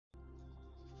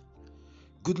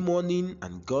Good morning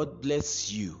and God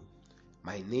bless you.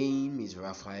 My name is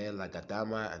Raphael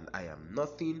Agadama and I am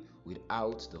nothing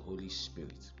without the Holy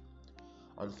Spirit.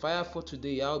 On Fire for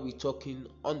today, I'll be talking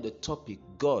on the topic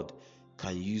God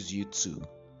can use you too.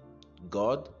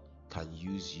 God can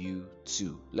use you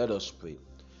too. Let us pray.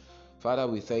 Father,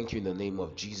 we thank you in the name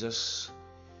of Jesus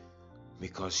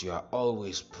because you are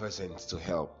always present to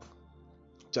help.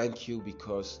 Thank you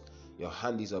because your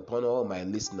hand is upon all my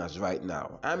listeners right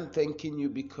now. I'm thanking you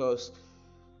because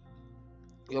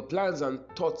your plans and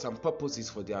thoughts and purposes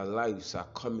for their lives are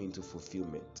coming to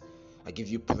fulfillment. I give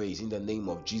you praise in the name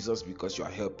of Jesus because you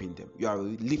are helping them. You are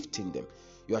lifting them.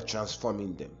 You are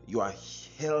transforming them. You are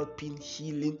helping,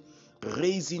 healing,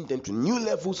 raising them to new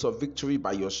levels of victory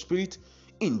by your Spirit.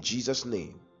 In Jesus'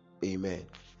 name, amen.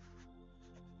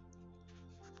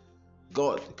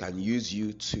 God can use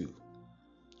you too.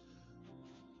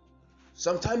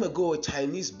 Some time ago, a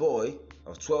Chinese boy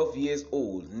of 12 years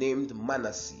old named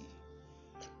Manasseh.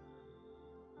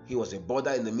 He was a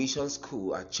boarder in the mission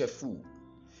school at Chefu.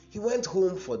 He went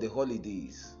home for the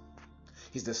holidays.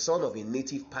 He's the son of a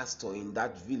native pastor in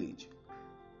that village.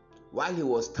 While he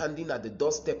was standing at the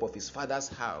doorstep of his father's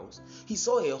house, he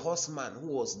saw a horseman who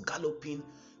was galloping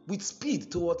with speed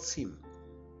towards him.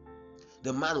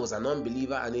 The man was an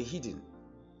unbeliever and a heathen.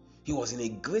 He was in a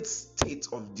great state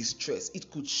of distress. It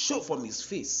could show from his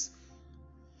face.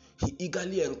 He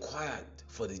eagerly inquired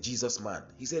for the Jesus man.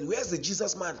 He said, "Where's the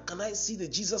Jesus man? Can I see the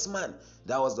Jesus man?"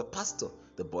 That was the pastor,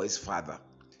 the boy's father.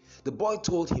 The boy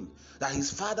told him that his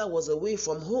father was away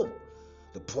from home.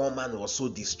 The poor man was so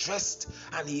distressed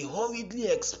and he hurriedly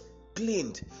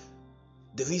explained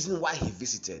the reason why he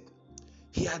visited.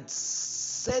 He had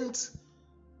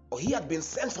been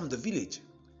sent from the village,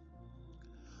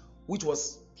 which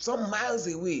was some miles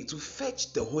away, to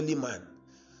fetch the holy man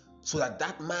so that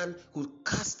that man could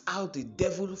cast out the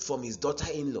devil from his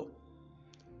daughter-in-law.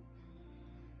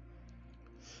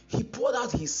 He poured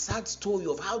out his sad story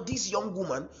of how this young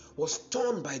woman was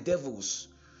torn by devils.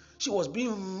 She was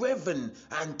being raven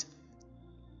and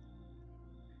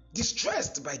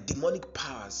distressed by demonic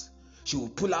powers. She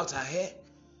would pull out her hair.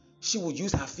 She would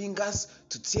use her fingers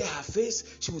to tear her face.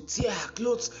 She would tear her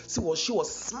clothes. She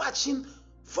was smashing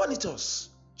furnitures.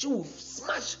 She would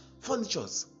smash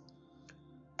furnitures.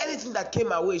 Anything that came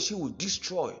her way, she would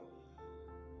destroy.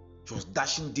 She was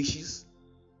dashing dishes.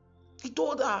 He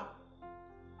told her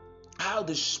how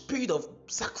the spirit of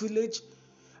sacrilege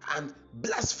and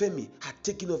blasphemy had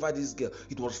taken over this girl.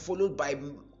 It was followed by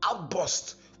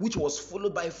outburst, which was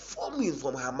followed by foaming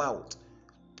from her mouth,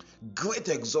 great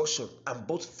exhaustion, and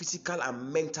both physical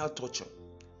and mental torture.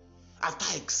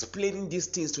 After explaining these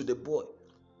things to the boy,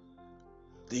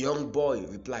 the young boy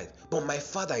replied, "But my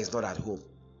father is not at home."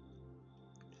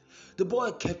 The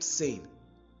boy kept saying,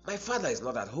 "My father is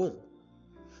not at home."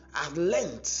 At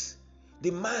length,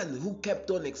 the man who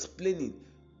kept on explaining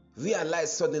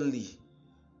realized suddenly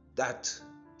that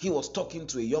he was talking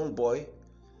to a young boy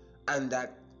and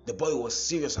that the boy was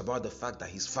serious about the fact that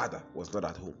his father was not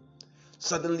at home.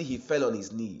 Suddenly he fell on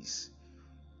his knees,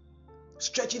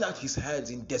 stretching out his hands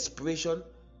in desperation,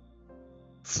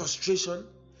 frustration,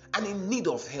 and in need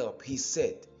of help. He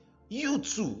said, "You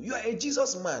too, you are a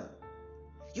Jesus man.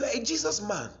 You are a Jesus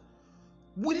man.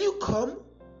 Will you come?"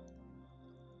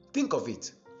 Think of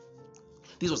it.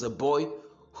 This was a boy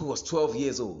who was 12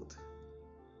 years old.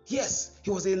 Yes, he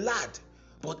was a lad.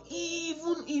 But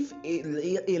even if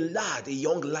a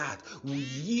young lad, will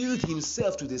yield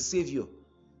himself to the Savior,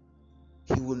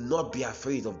 he will not be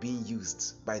afraid of being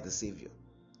used by the Savior.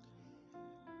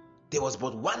 There was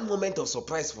but one moment of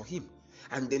surprise for him,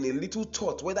 and then a little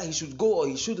thought whether he should go or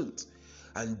he shouldn't.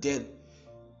 And then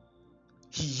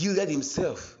he yielded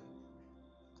himself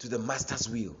to the Master's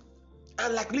will.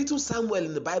 And like little Samuel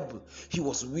in the Bible, he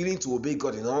was willing to obey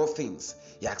God in all things.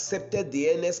 He accepted the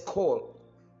earnest call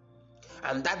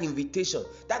and that invitation,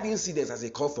 that incident, as a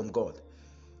call from God.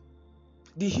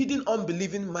 The hidden,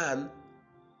 unbelieving man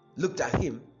looked at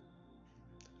him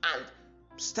and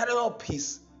started up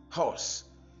his horse.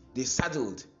 They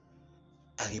saddled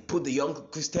and he put the young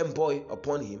Christian boy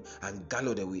upon him and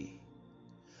galloped away.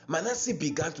 Manasseh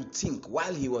began to think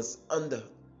while he was on the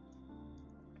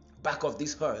back of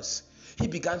this horse. He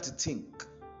began to think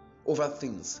over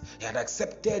things. He had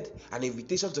accepted an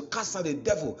invitation to cast out the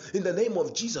devil in the name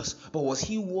of Jesus, but was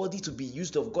he worthy to be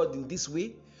used of God in this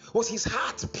way? Was his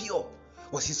heart pure?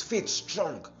 Was his faith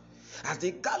strong? As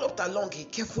they galloped along, he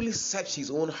carefully searched his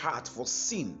own heart for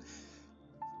sin.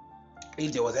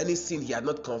 If there was any sin he had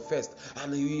not confessed,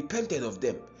 and he repented of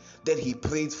them, then he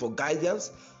prayed for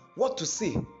guidance, what to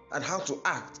say and how to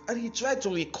act, and he tried to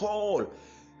recall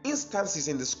instances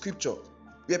in the scripture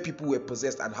where people were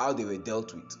possessed and how they were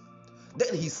dealt with.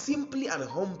 Then he simply and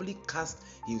humbly cast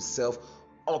himself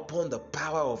upon the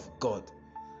power of God,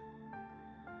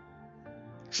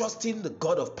 trusting the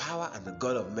God of power and the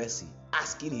God of mercy,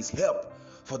 asking his help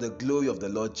for the glory of the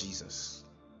Lord Jesus.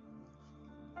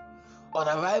 On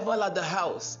arrival at the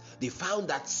house, they found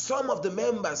that some of the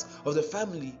members of the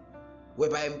family were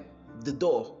by the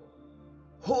door,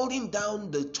 holding down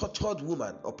the tortured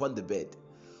woman upon the bed.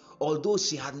 Although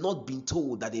she had not been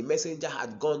told that a messenger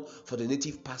had gone for the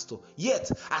native pastor, yet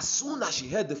as soon as she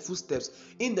heard the footsteps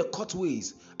in the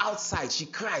courtways outside, she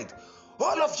cried,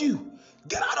 "All of you,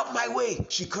 get out of my way!"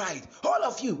 She cried, "All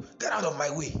of you, get out of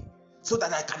my way, so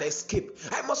that I can escape.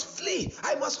 I must flee,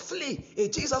 I must flee. A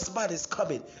Jesus man is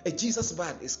coming, a Jesus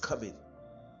man is coming.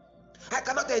 I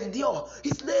cannot endure.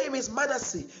 His name is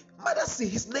Manasseh. Manasseh,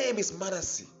 his name is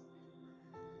Manasseh."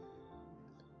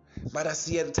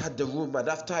 Manasseh entered the room, and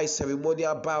after a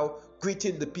ceremonial bow,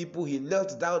 greeting the people, he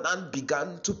knelt down and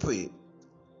began to pray.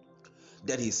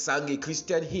 Then he sang a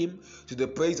Christian hymn to the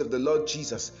praise of the Lord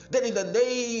Jesus. Then in the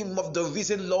name of the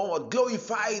risen Lord,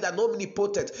 glorified and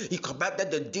omnipotent, he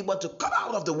commanded the demon to come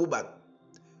out of the woman.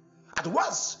 At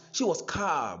once she was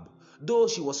calm, though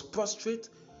she was prostrate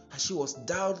and she was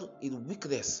down in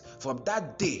weakness. From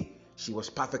that day, she was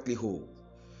perfectly whole.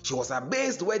 She was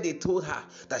amazed when they told her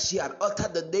that she had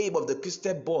uttered the name of the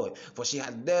Christian boy, for she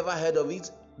had never heard of it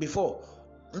before,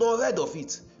 nor read of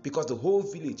it, because the whole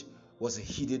village was a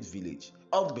hidden village,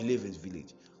 unbelieving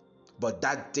village. But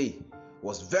that day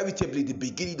was veritably the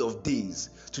beginning of days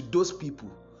to those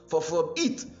people, for from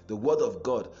it the word of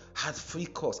God had free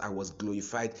course and was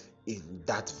glorified in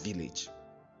that village.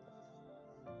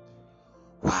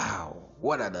 Wow,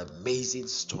 what an amazing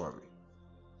story.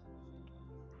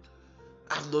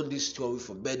 I've known this story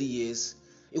for many years.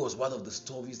 It was one of the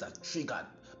stories that triggered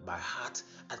my heart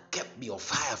and kept me on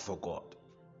fire for God.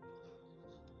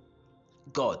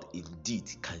 God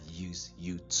indeed can use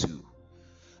you too.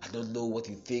 I don't know what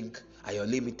you think are your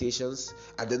limitations.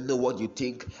 I don't know what you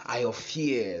think are your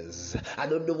fears. I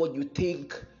don't know what you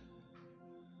think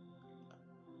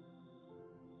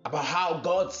about how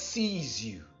God sees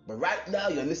you. But right now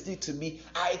you're listening to me.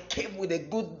 I came with a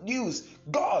good news.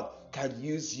 God can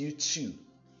use you too.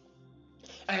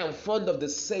 I am fond of the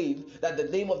saying that the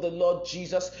name of the Lord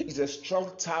Jesus is a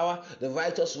strong tower. The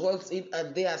righteous runs in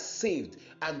and they are saved.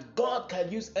 And God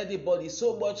can use anybody,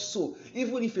 so much so,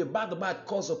 even if a bad man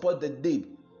calls upon the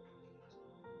name,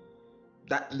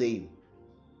 that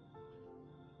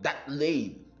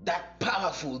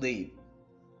powerful name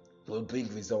will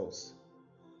bring results.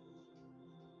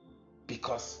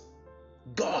 Because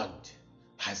God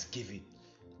has given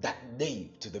that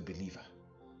name to the believer.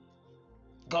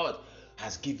 God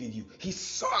has given you his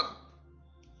son.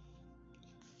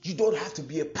 You don't have to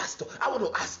be a pastor. I want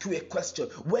to ask you a question.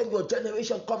 When your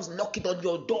generation comes knocking on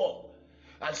your door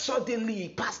and suddenly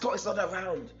pastor is not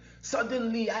around,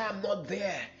 suddenly I am not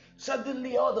there,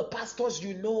 suddenly all the pastors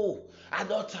you know are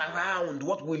not around,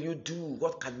 what will you do?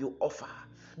 What can you offer?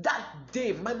 That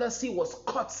day Manasseh was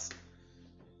caught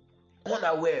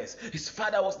unawares. His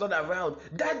father was not around.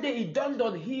 That day it dawned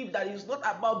on him that it's not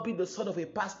about being the son of a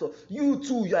pastor. You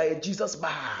too, you are a Jesus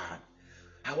man.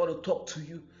 I want to talk to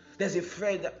you. There's a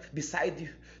friend beside you.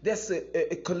 There's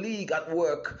a colleague at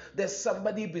work. There's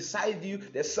somebody beside you.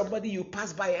 There's somebody you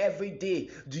pass by every day.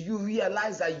 Do you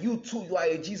realize that you too, you are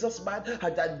a Jesus man,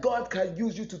 and that God can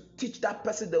use you to teach that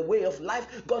person the way of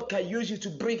life? God can use you to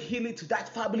bring healing to that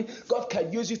family. God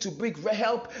can use you to bring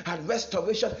help and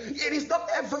restoration. It is not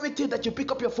everything that you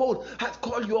pick up your phone and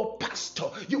call your pastor.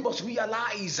 You must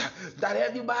realize that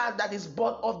every man that is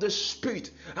born of the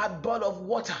Spirit and born of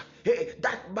water, hey,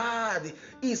 that man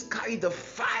is carrying the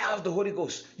fire of the Holy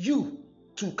Ghost. You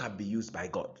too can be used by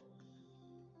God.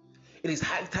 It is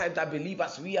high time that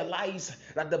believers realize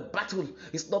that the battle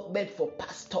is not meant for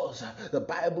pastors. The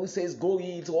Bible says, go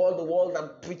ye into all the world and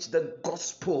preach the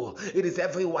gospel. It is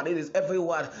everyone. It is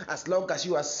everyone. As long as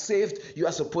you are saved, you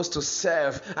are supposed to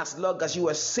serve. As long as you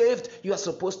are saved, you are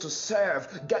supposed to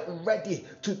serve. Get ready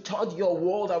to turn your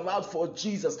world around for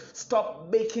Jesus. Stop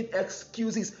making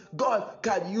excuses. God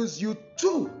can use you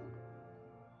too.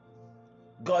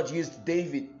 God used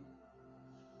David.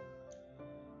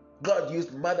 God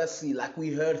used Manasseh, like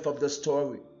we heard from the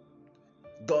story.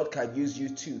 God can use you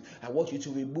too. I want you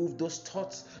to remove those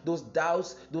thoughts, those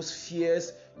doubts, those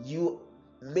fears. You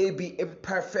may be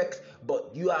imperfect,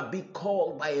 but you are being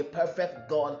called by a perfect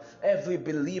God. Every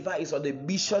believer is on a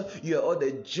mission. You are on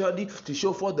a journey to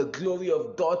show forth the glory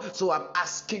of God. So I'm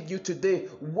asking you today,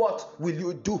 what will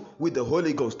you do with the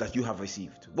Holy Ghost that you have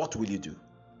received? What will you do?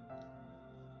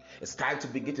 It's time to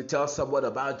begin to tell someone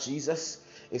about Jesus.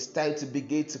 It's time to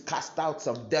begin to cast out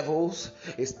some devils.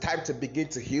 It's time to begin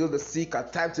to heal the sick.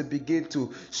 It's time to begin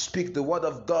to speak the word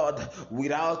of God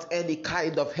without any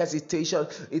kind of hesitation.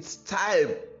 It's time.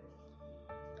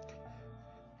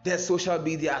 There's social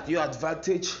media at your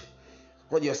advantage.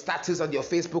 On your status, on your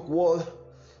Facebook wall,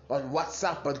 on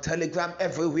WhatsApp, on Telegram,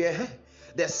 everywhere.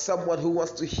 There's someone who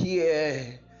wants to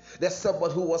hear. There's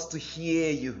someone who wants to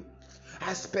hear you.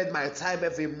 I spend my time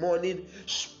every morning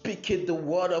speaking the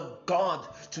word of God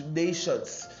to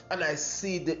nations, and I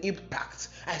see the impact.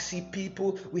 I see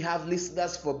people. We have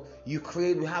listeners from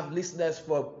Ukraine, we have listeners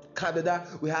from Canada,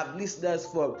 we have listeners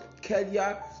from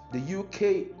Kenya, the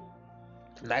UK,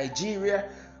 Nigeria.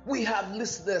 We have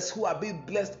listeners who are being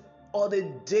blessed on a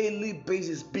daily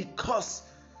basis because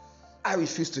I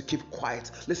refuse to keep quiet.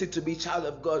 Listen to me, child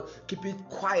of God. Keeping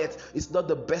quiet is not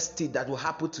the best thing that will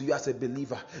happen to you as a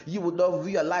believer. You will not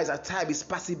realize that time is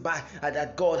passing by and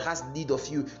that God has need of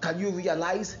you. Can you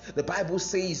realize? The Bible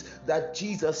says that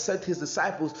Jesus sent his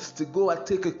disciples to go and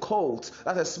take a colt,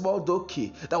 that's a small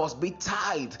donkey that was being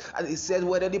tied. And he said,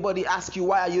 when anybody asks you,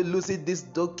 why are you losing this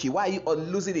donkey? Why are you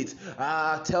unloosing it?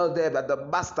 Tell them that the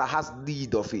master has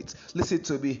need of it. Listen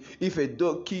to me. If a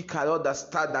donkey can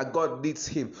understand that God needs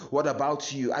him, what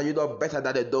about you? Are you not better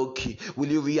than a donkey? Will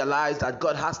you realize that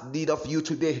God has need of you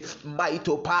today?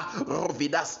 Maitopa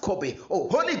Rovidas Kobe. Oh,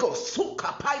 Holy Ghost,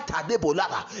 Suka Paita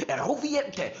Debolava,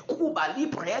 Eroviente, Kuba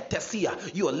Lipretesia.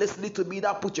 You are listening to me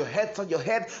now. Put your hands on your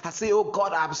head and say, oh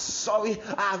God, I'm sorry.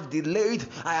 I have delayed.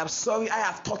 I am sorry. I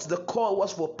have thought the call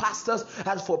was for pastors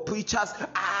and for preachers.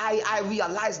 I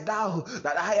realize now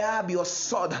that I am your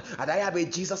son and I am a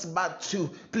Jesus man too.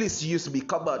 Please use me.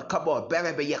 Come on, come on.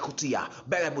 Berebe Yakutia.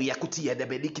 Berebe Yakutia. Holy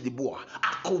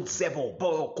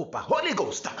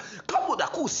Ghost,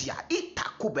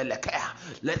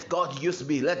 let God use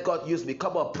me. Let God use me.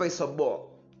 Come on, pray some more.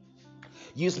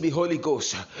 Use me, Holy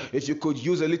Ghost. If you could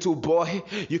use a little boy,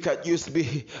 you can use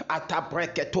me.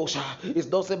 It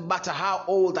doesn't matter how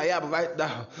old I am right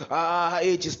now.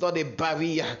 Age is not a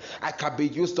barrier. I can be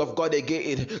used of God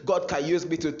again. God can use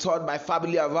me to turn my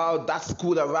family around, that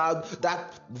school around,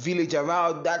 that village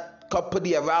around, that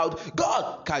company around.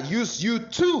 God can use you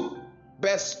too.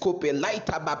 That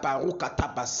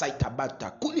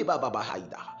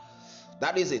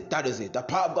is it. That is it. The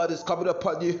power of God is coming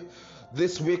upon you.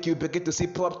 This week you begin to see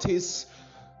promptings.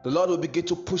 The Lord will begin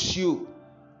to push you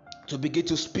to begin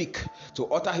to speak, to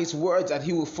utter his words, and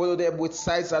he will follow them with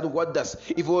signs and wonders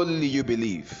if only you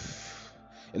believe.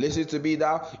 And listen to me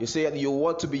now. You say you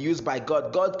want to be used by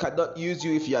God. God cannot use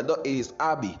you if you are not in his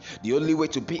army. The only way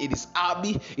to be in his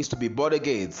army is to be born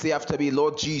again. Say after me,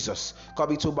 Lord Jesus,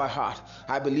 come into my heart.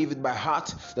 I believe in my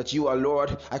heart that you are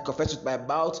Lord. I confess with my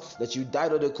mouth that you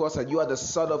died on the cross and you are the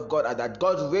Son of God and that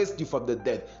God raised you from the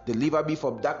dead. Deliver me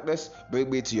from darkness. Bring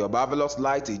me to your marvelous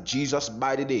light in Jesus'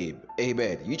 mighty name.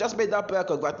 Amen. You just made that prayer.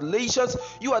 Congratulations.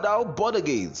 You are now born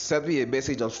again. Send me a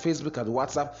message on Facebook and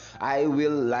WhatsApp. I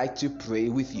will like to pray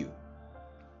with you.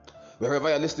 Wherever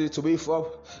you're listening to me from,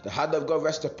 the hand of God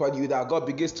rests upon you. Now God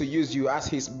begins to use you as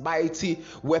his mighty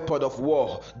weapon of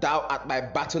war. Thou art my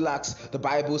battle axe. The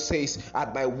Bible says,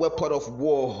 at my weapon of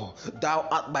war. Thou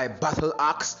art my battle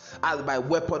axe and my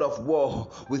weapon of war.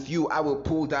 With you I will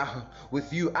pull down.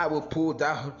 With you I will pull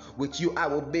down. With you I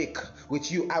will make.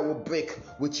 With you I will break.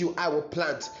 With you I will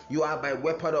plant. You are my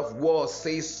weapon of war,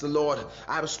 says the Lord.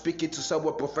 I'm speaking to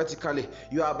someone prophetically.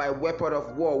 You are my weapon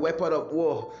of war. Weapon of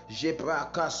war.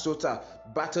 Jebraka Sota.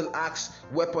 Battle axe,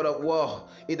 weapon of war,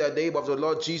 in the name of the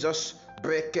Lord Jesus.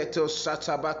 Breketo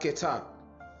satabaketa.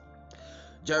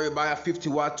 Jeremiah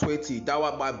 51:20. Thou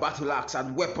art my battle axe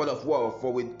and weapon of war,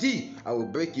 for with thee I will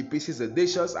break in pieces the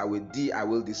nations, and with thee I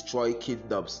will destroy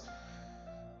kingdoms.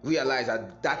 Realize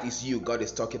that is you God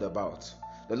is talking about.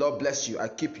 The Lord bless you, I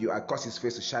keep you, I cause his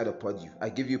face to shine upon you. I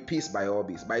give you peace by all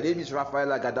means. My name is Raphael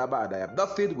Agadaba, and I am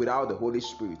nothing without the Holy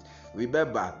Spirit.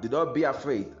 Remember, do not be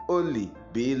afraid, only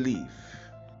believe.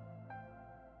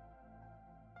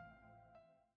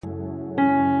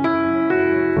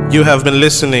 You have been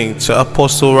listening to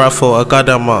Apostle Raphael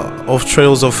Agadama of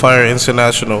Trails of Fire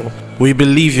International. We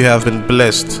believe you have been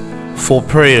blessed. For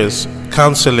prayers,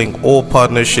 counseling, or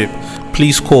partnership,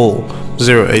 please call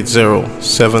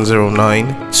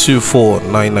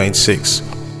 080-709-24996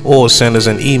 or send us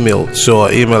an email to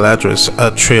our email address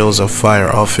at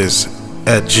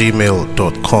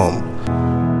trailsoffireoffice@gmail.com.